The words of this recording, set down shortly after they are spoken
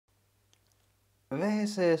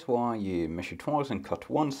this is why you measure twice and cut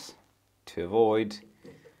once to avoid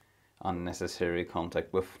unnecessary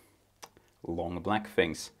contact with long black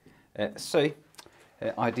things.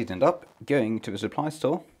 I did end up going to the supply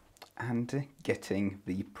store and getting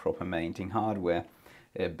the proper mounting hardware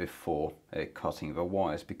before cutting the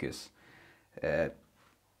wires, because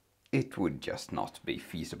it would just not be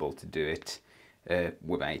feasible to do it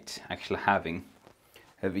without actually having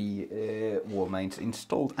the wall mounts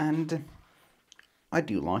installed. And I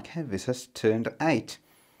do like how this has turned out.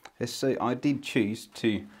 So I did choose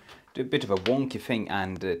to do a bit of a wonky thing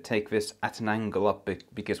and take this at an angle up,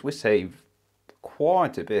 because we save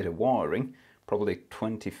quite a bit of wiring, probably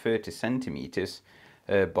 20-30 centimeters,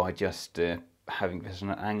 by just having this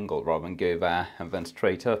on an angle rather than go there and then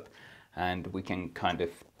straight up. And we can kind of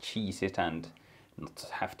cheese it and not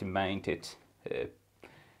have to mount it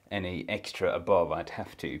any extra above. I'd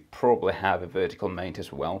have to probably have a vertical mount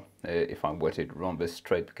as well if I were to run this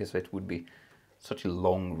straight, because it would be such a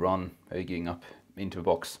long run going up into the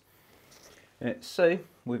box. So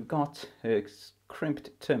we've got crimped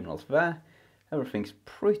terminals there. Everything's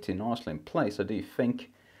pretty nicely in place, I do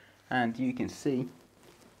think, and you can see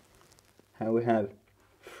how we have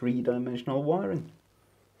three-dimensional wiring.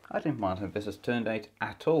 I don't mind how this has turned out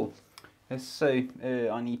at all. So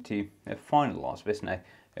I need to finalise this now.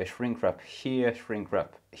 Shrink wrap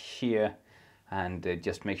here, and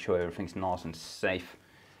just make sure everything's nice and safe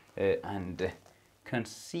and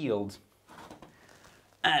concealed.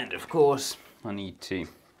 And of course I need to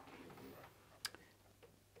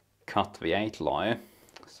cut the outlier.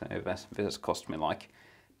 So this has cost me like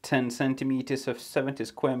 10 centimeters of 70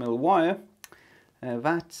 square mil wire.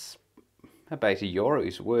 That's about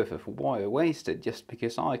 €1 worth of wire wasted just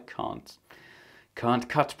because I can't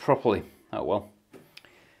cut properly. Oh well.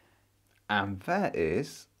 And there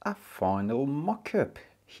is a final mock-up,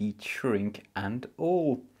 heat shrink and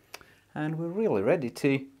all. And we're really ready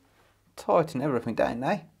to tighten everything down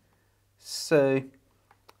now. So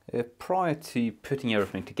prior to putting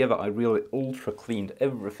everything together, I really ultra cleaned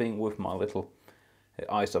everything with my little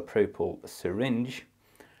isopropyl syringe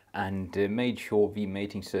and made sure the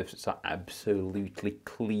mating surfaces are absolutely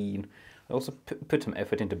clean. I also put some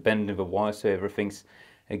effort into bending the wire so everything's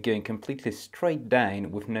going completely straight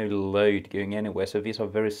down with no load going anywhere. So these are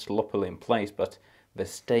very sloppily in place, but they're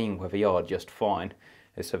staying where they are just fine.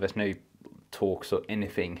 So there's no torques or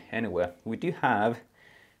anything anywhere. We do have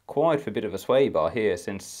quite a bit of a sway bar here,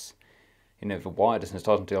 since the wire doesn't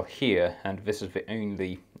start until here, and this is the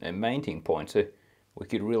only mounting point, so we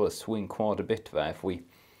could really swing quite a bit there if we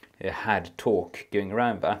had torque going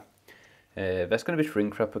around there. There's going to be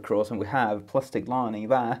shrink wrap across, and we have plastic lining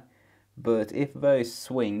there, but if those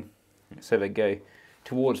swing so they go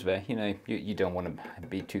towards there, you don't want to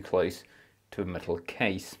be too close to a metal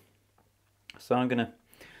case. So I'm going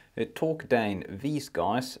to torque down these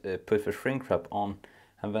guys, put the shrink wrap on,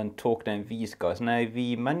 and then torque down these guys. Now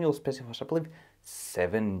the manual specifies, I believe,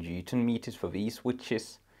 7 Newton meters for these, which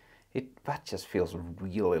is, that just feels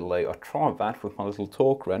really low. I tried that with my little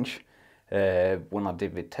torque wrench when I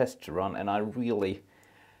did the test run, and I really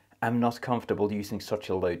am not comfortable using such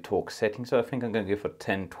a low torque setting, so I think I'm going to go for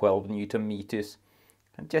 10-12 Newton meters,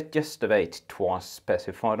 and just about twice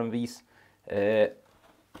specified on these. I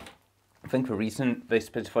think the reason they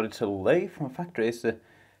specified it so low from the factory is that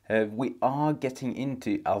we are getting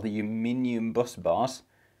into aluminium bus bars,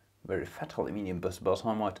 very fat aluminium bus bars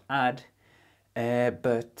I might add,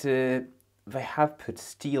 but they have put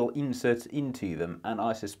steel inserts into them, and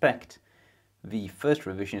I suspect the first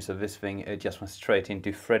revisions of this thing just went straight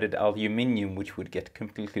into threaded aluminium, which would get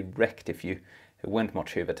completely wrecked if you went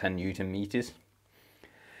much over 10 Newton meters.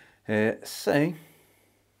 So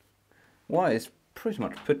wire is pretty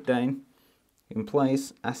much put down in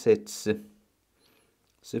place as it's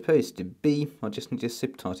supposed to be. I just need to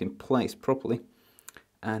zip tie it in place properly,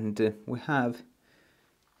 and we have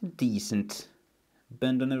a decent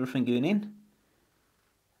bend on everything going in,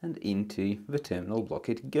 and into the terminal block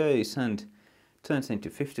it goes, and turns into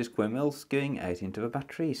 50 square mils going out into the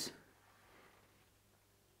batteries.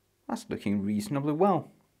 That's looking reasonably well.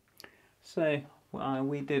 So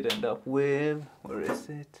we did end up with, where is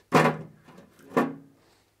it?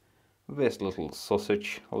 This little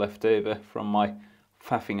sausage left over from my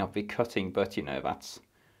faffing up the cutting, but that's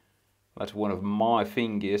one of my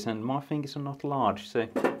fingers, and my fingers are not large, so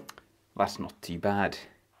that's not too bad.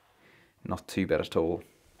 Not too bad at all.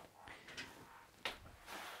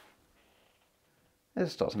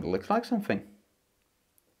 It's starting to look like something.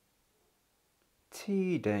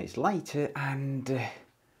 2 days later, and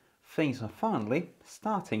things are finally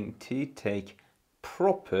starting to take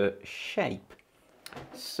proper shape.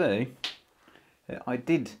 So I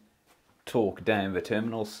did torque down the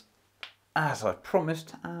terminals as I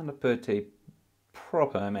promised, and I put a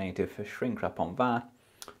proper amount of shrink wrap on that.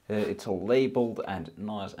 It's all labelled and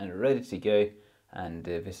nice and ready to go, and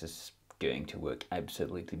this is going to work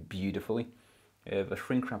absolutely beautifully. The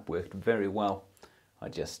shrink wrap worked very well. I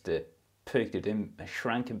just poked it in,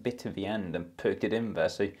 shrank a bit at the end and poked it in there,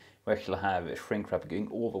 so we actually have a shrink wrap going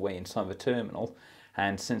all the way inside the terminal.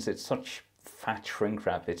 And since it's such fat shrink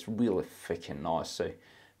wrap, it's really thick and nice, so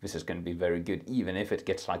this is going to be very good. Even if it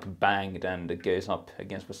gets like banged and it goes up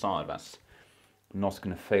against the side, that's not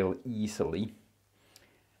going to fail easily.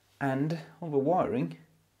 And all the wiring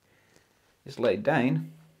is laid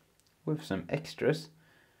down with some extras,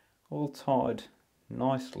 all tied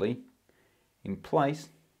nicely in place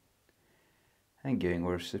and going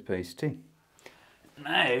where it's supposed to.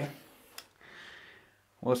 Now,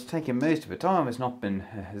 what's taken most of the time has not been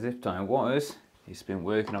zip tying wires. He's been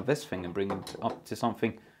working on this thing and bringing it up to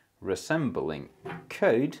something resembling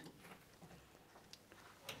code,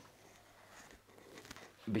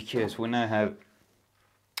 because we now have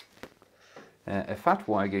a fat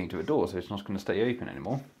wire going to the door, so it's not going to stay open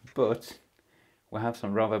anymore, but we have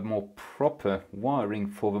some rather more proper wiring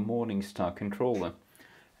for the Morningstar controller,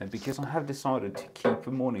 because I have decided to keep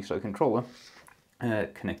the Morningstar controller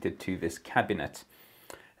connected to this cabinet.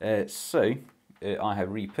 So I have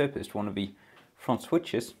repurposed one of the front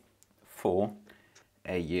switches for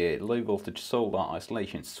a low voltage solar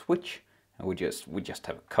isolation switch, and we just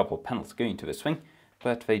have a couple of panels going to this thing,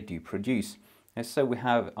 but they do produce. So we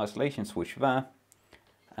have isolation switch there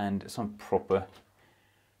and some proper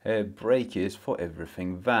breakers for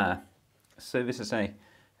everything there. So this is a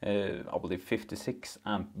I believe 56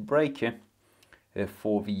 amp breaker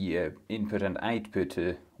for the input and output,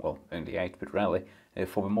 well, only output really,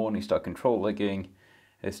 for the Morningstar controller, going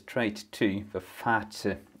straight to the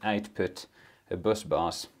fat output bus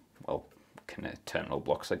bars, well, kind of terminal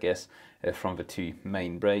blocks I guess, from the two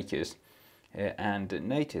main breakers. And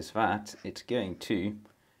notice that it's going to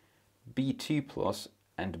B2 plus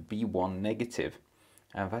and B1 negative,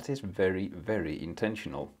 and that is very, very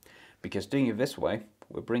intentional, because doing it this way,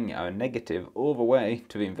 we're bringing our negative all the way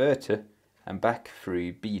to the inverter and back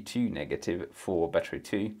through B2 negative for battery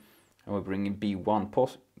 2, and we're bringing B1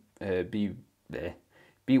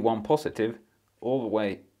 positive all the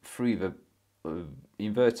way through the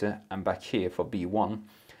inverter and back here for B1.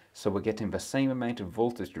 So we're getting the same amount of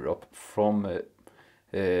voltage drop from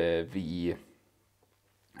the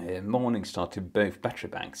Morningstar to both battery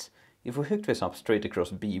banks. If we hooked this up straight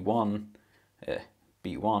across B1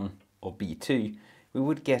 or B2, we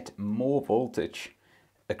would get more voltage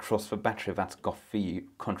across the battery that's got the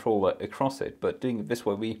controller across it. But doing it this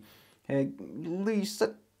way, we lose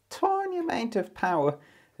a tiny amount of power,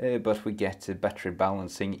 but we get battery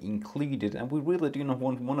balancing included, and we really do not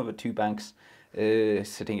want one of the two banks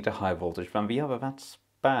sitting at a high voltage than the other. That's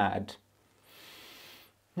bad.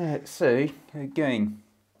 So going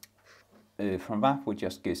from that, we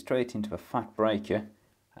just go straight into the fat breaker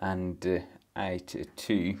and out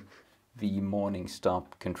to the Morningstar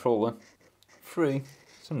controller through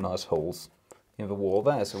some nice holes in the wall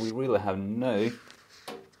there. So we really have no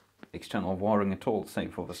external wiring at all,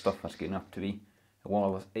 save for the stuff that's getting up to the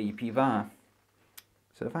wireless AP there.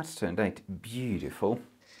 So that's turned out beautiful.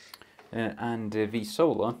 And the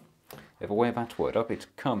solar, the way that's wired up, it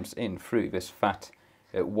comes in through this fat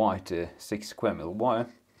white 6 square mil wire,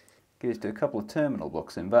 goes to a couple of terminal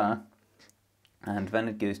blocks in there, and then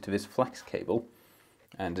it goes to this flex cable,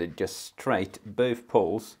 and it just straight both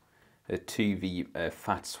poles to the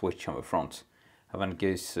fat switch on the front, and then it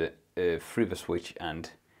goes through the switch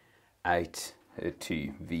and out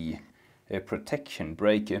to the protection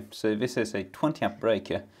breaker. So this is a 20 amp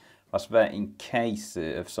breaker that's there in case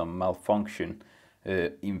of some malfunction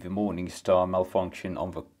in the Morningstar, malfunction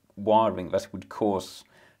on the wiring that would cause,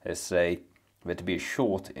 say, there to be a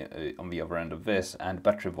short on the other end of this and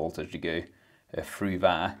battery voltage to go through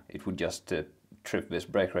there. It would just trip this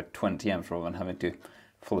breaker at 20 amps rather than having to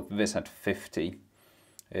flip this at 50.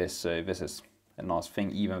 So this is a nice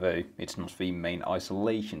thing, even though it's not the main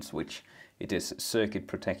isolation switch. It is circuit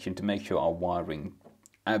protection to make sure our wiring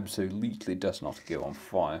absolutely does not go on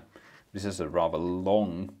fire. This is a rather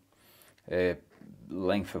long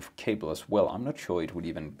length of cable as well. I'm not sure it would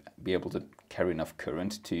even be able to carry enough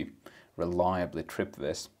current to reliably trip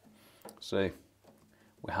this. So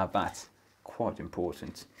we have that, quite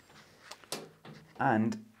important.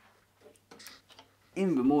 And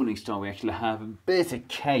in the Morningstar we actually have a bit of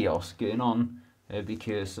chaos going on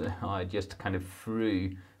because I just kind of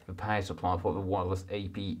threw the power supply for the wireless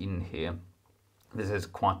AP in here. This is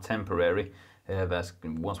quite temporary,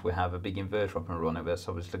 Once we have a big inverter up and running, there's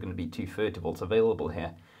obviously going to be two 30 volts available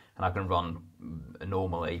here, and I can run a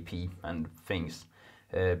normal AP and things.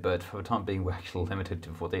 But for the time being, we're actually limited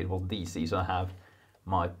to 48 volt DC, so I have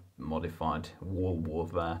my modified wall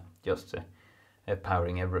wart there, just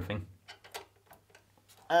powering everything.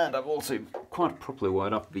 And I've also quite properly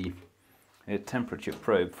wired up the temperature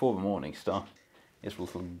probe for the Morningstar. This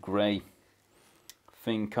little grey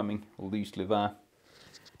thing coming loosely there,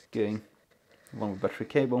 going along with battery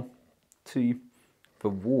cable to the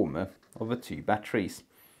warmer of the two batteries.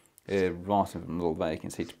 Right in the middle there, you can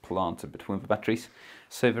see it's planted between the batteries.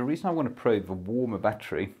 So the reason I want to probe the warmer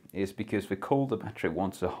battery is because the colder battery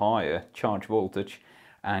wants a higher charge voltage,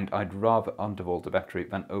 and I'd rather undervolt the battery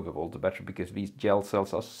than overvolt the battery, because these gel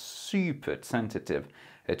cells are super sensitive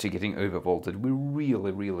to getting overvolted. We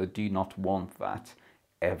really do not want that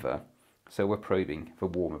ever. So we're probing the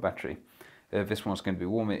warmer battery. This one's going to be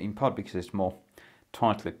warmer in part because it's more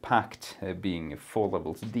tightly packed, being 4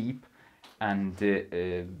 levels deep, and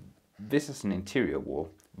this is an interior wall,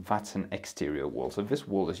 that's an exterior wall. So this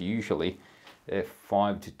wall is usually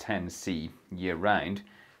 5 to 10 C year round,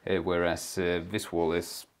 whereas this wall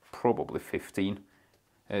is probably 15,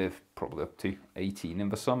 probably up to 18 in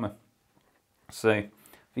the summer. So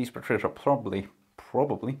these batteries are probably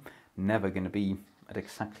never going to be at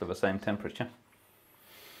exactly the same temperature.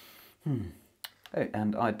 Oh,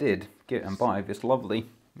 and I did get and buy this lovely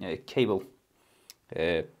cable,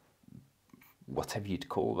 whatever you'd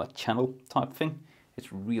call that, channel type thing.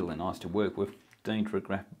 It's really nice to work with. Don't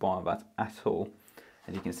regret buying that at all.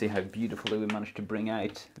 And you can see how beautifully we managed to bring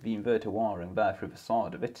out the inverter wiring there through the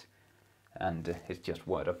side of it. And it's just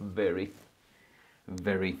wired up very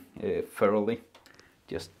thoroughly.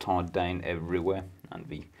 Just tied down everywhere. And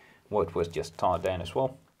the white was just tied down as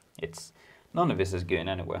well. None of this is going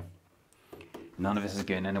anywhere. None of this is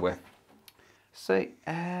going anywhere. So,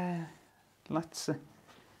 let's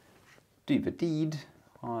do the deed.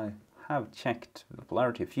 I have checked the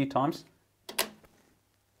polarity a few times.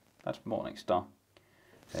 That's Morningstar.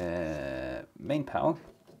 Main power,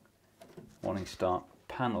 Morningstar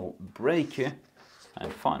panel breaker,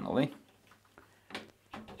 and finally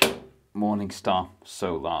Morningstar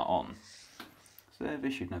solar on. So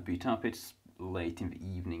this should not boot up. It's late in the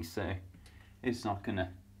evening, so it's not gonna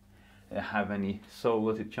have any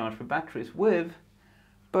solar to charge the batteries with,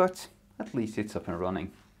 but at least it's up and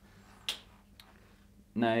running.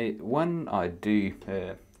 Now, when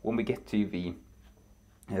we get to the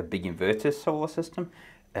big inverter solar system,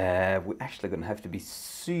 we're actually going to have to be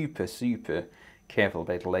super careful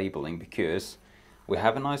about labeling, because we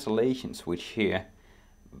have an isolation switch here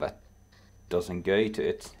that doesn't go to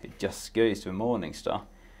it, it just goes to the Morningstar.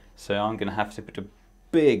 So I'm going to have to put a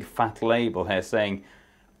big fat label here saying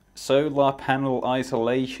solar panel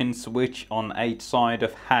isolation switch on outside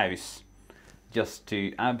of house, just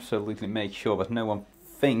to absolutely make sure that no one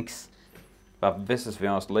thinks that this is the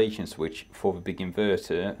isolation switch for the big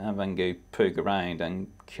inverter and then go poke around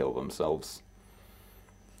and kill themselves.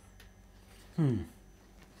 So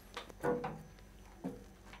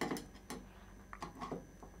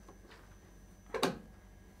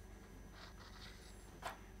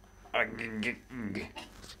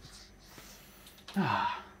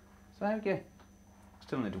there we go.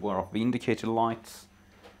 Still need to wire off the indicator lights,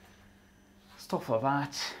 stuff like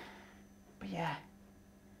that. But yeah,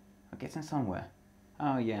 I'm getting somewhere.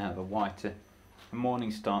 Oh yeah, the white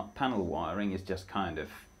Morningstar panel wiring is just kind of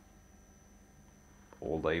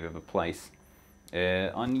all over the place.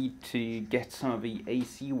 I need to get some of the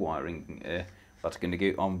AC wiring that's going to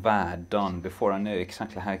go on there done before I know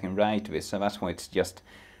exactly how I can route this. So that's why it's just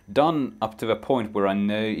done up to the point where I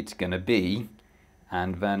know it's going to be,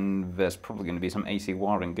 and then there's probably going to be some AC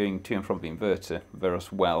wiring going to and from the inverter there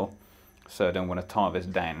as well. So I don't want to tie this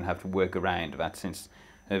down and have to work around that, since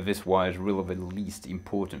this wire is really the least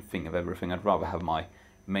important thing of everything. I'd rather have my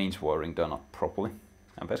mains wiring done up properly,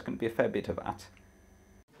 and there's going to be a fair bit of that.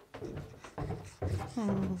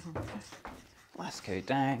 Let's go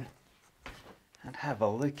down and have a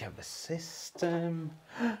look at the system.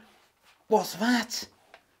 What's that?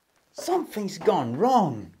 Something's gone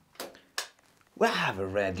wrong. We have a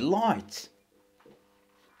red light.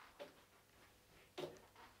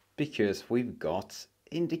 Because we've got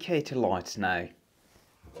indicator lights now.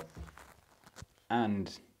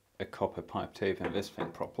 And a copper pipe to open this thing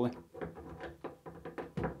properly.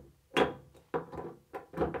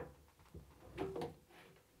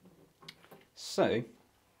 So,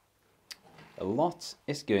 a lot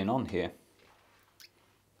is going on here.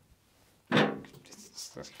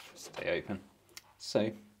 Just stay open.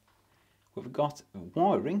 So, we've got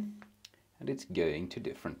wiring, and it's going to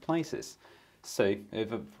different places. So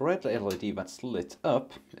the red LED that's lit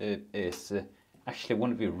up is actually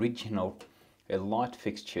one of the original light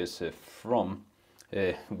fixtures from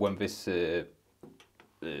when this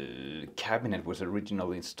cabinet was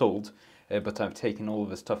originally installed, but I've taken all of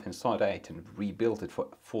the stuff inside out and rebuilt it for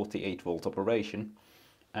 48 volt operation,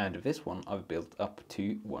 and this one I've built up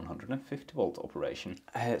to 150 volt operation.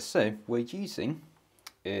 So we're using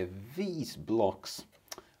these blocks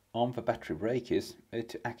on the battery breakers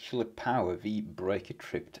to actually power the breaker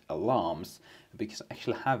tripped alarms, because I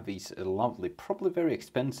actually have these lovely, probably very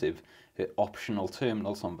expensive optional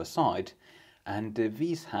terminals on the side, and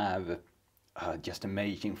these have just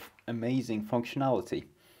amazing functionality.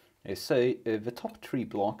 So the top 3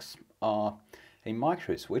 blocks are a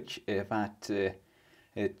micro switch that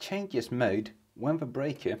changes mode when the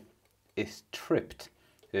breaker is tripped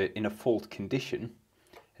in a fault condition,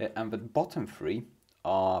 and the bottom 3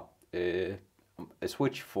 are a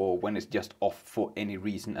switch for when it's just off for any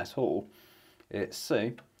reason at all.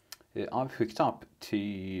 So I've hooked up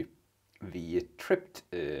to the tripped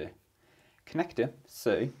connector.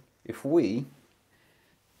 So if we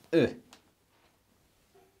go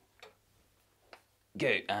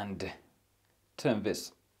and turn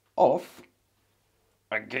this off,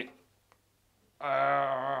 okay,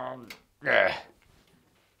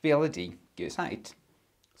 the LED goes out,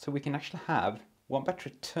 so we can actually have one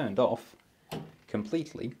battery turned off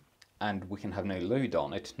completely, and we can have no load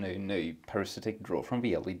on it, no parasitic draw from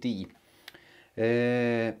the LED.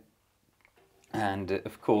 And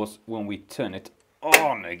of course, when we turn it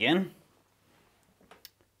on again,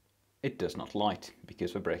 it does not light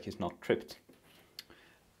because the breaker is not tripped.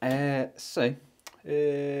 So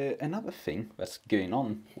another thing that's going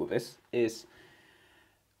on with this is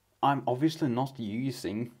I'm obviously not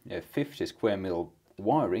using 50 square mil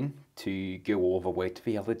wiring to go all the way to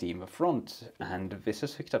the LED in the front, and this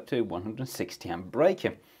is hooked up to a 160 amp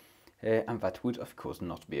breaker. And that would of course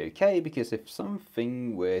not be okay, because if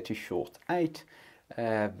something were to short out,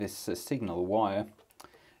 this signal wire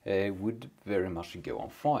would very much go on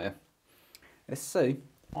fire. So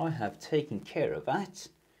I have taken care of that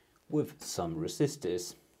with some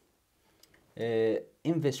resistors.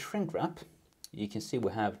 In this shrink wrap you can see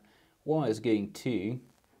we have wires going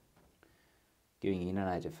in and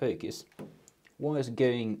out of focus, wires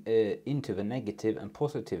going into the negative and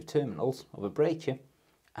positive terminals of a breaker,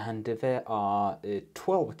 and there are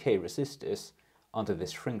 12k resistors under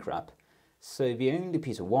this shrink wrap. So the only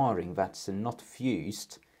piece of wiring that's not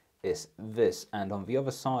fused is this, and on the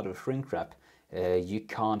other side of the shrink wrap you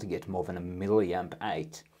can't get more than a milliamp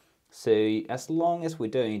out. So as long as we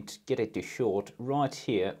don't get it to short right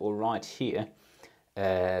here or right here,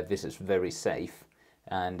 this is very safe,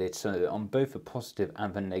 and it's on both the positive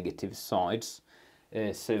and the negative sides.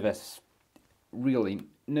 So that's really,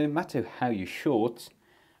 no matter how you short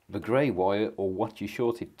the grey wire or what you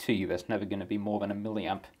short it to, there's never going to be more than a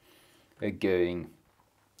milliamp going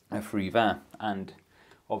through there. And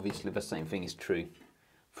obviously the same thing is true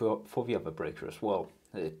for the other breaker as well.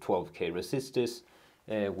 12k resistors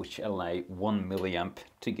which allow 1 milliamp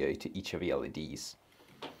to go to each of the LEDs.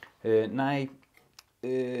 Now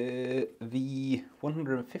the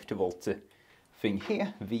 150 volt thing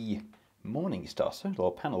here, the Morningstar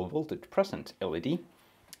solar panel voltage present LED,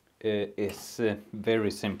 is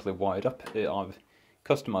very simply wired up. I've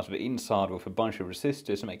customized the inside with a bunch of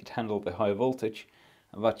resistors to make it handle the high voltage,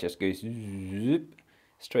 and that just goes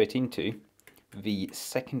straight into the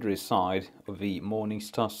secondary side of the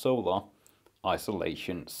Morningstar solar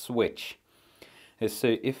isolation switch.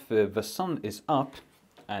 So if the sun is up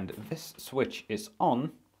and this switch is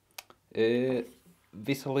on,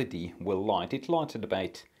 this LED will light. It lights at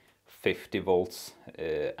about 50 volts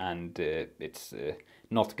and it's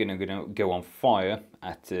not going to go on fire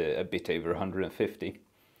at a bit over 150.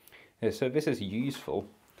 So this is useful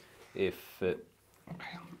if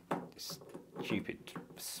stupid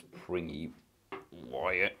springy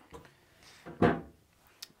wire.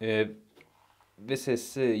 This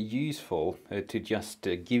is useful to just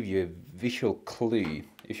give you a visual clue.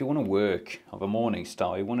 If you want to work of a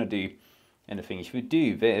Morningstar, you want to do anything, if you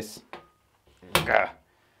do this,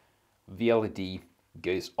 the LED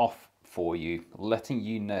goes off for you, letting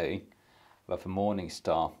you know that the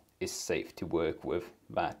Morningstar is safe to work with,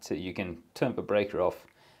 that you can turn the breaker off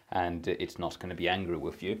and it's not going to be angry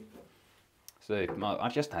with you. So I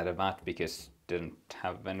just added that because I didn't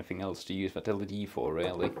have anything else to use that LED for,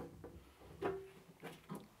 really.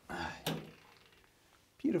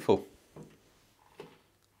 Beautiful.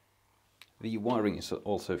 The wiring is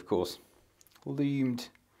also, of course, loomed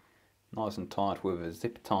nice and tight with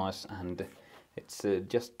zip ties, and it's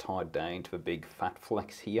just tied down to a big fat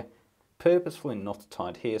flex here. purposefully not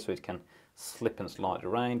tied here so it can slip and slide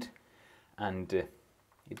around, and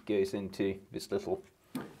it goes into this little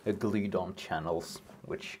glued on channels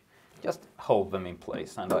which just hold them in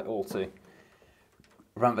place. And I also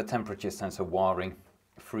run the temperature sensor wiring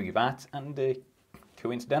through that, and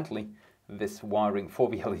coincidentally this wiring for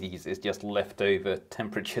the LEDs is just leftover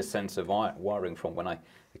temperature sensor wiring from when I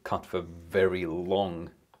cut the very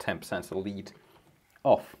long temp sensor lead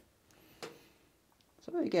off.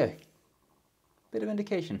 So there you go, bit of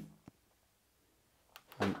indication.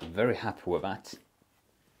 I'm very happy with that.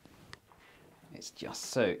 It's just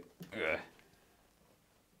so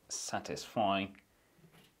satisfying.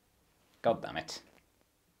 God damn it.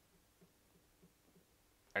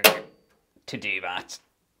 To do that.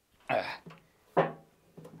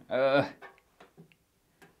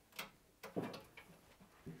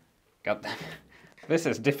 God damn. This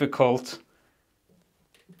is difficult.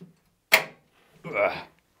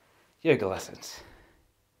 Yoga lessons.